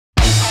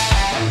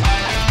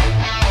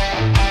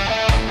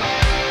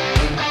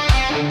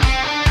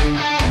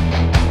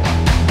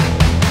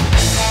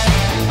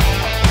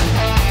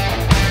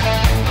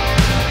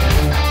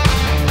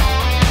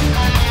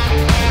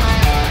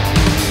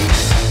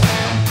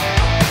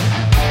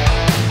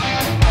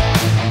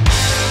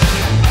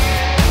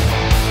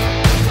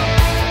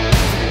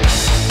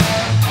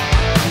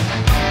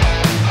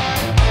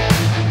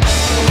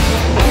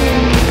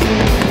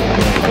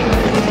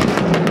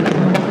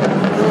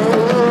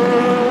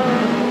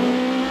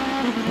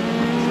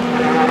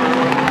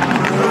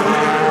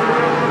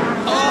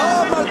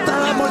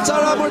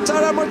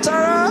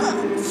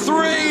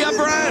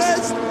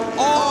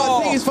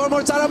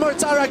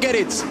Mortara get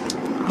it.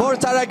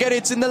 Mortara get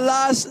it in the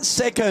last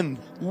second.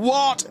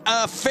 What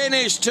a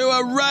finish to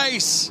a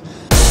race.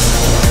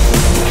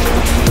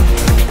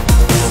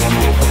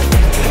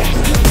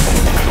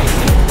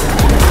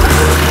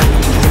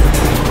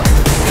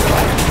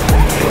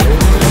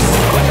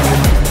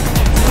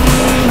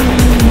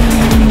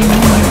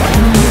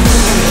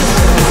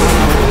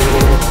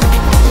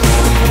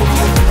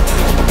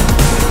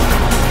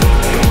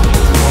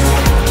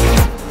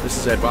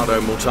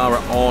 Edoardo Mortara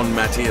on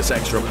Matthias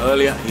Ekstrom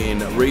earlier in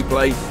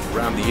replay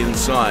around the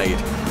inside.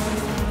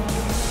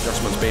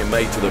 Adjustments being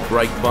made to the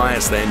brake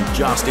bias, then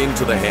just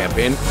into the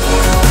hairpin.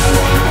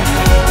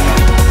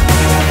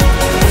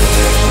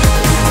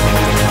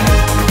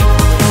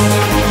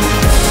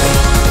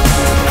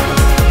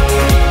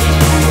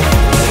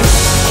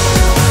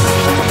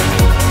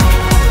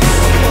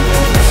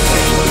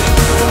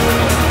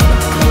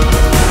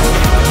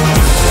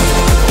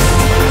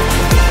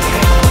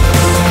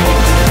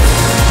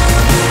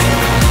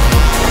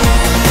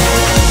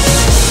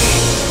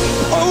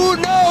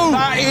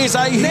 Is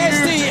a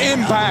huge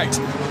impact.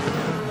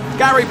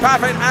 Gary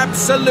Paffett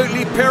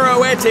absolutely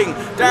pirouetting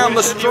down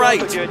the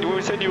straight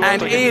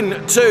and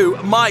into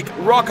Mike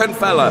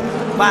Rockenfeller.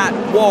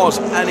 That was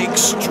an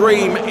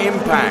extreme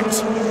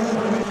impact.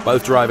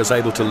 Both drivers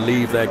able to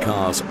leave their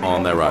cars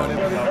on their own.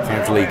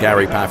 Thankfully,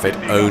 Gary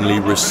Paffett only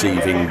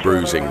receiving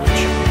bruising.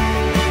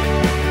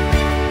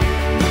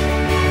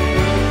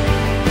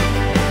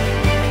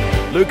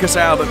 Lucas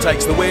Auer that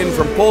takes the win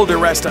from Paul Di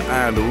Resta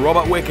and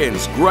Robert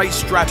Wickens. Great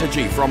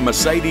strategy from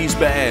Mercedes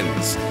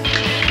Benz.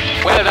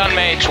 Well done,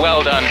 mate.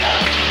 Well done.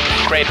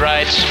 Great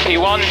ride.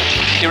 P1,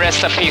 Di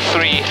Resta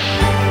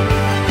P3.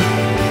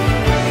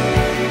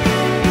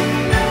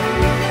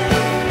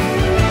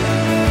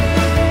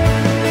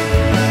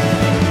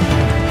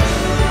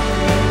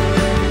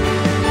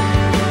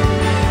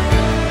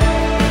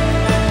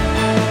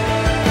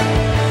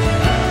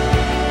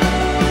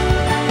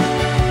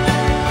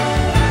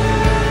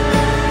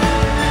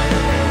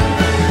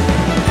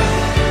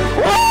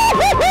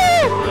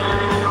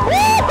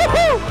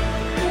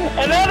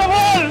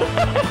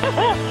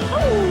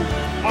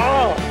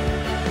 Oh,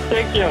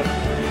 thank you.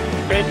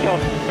 Great job.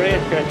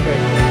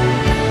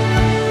 Great.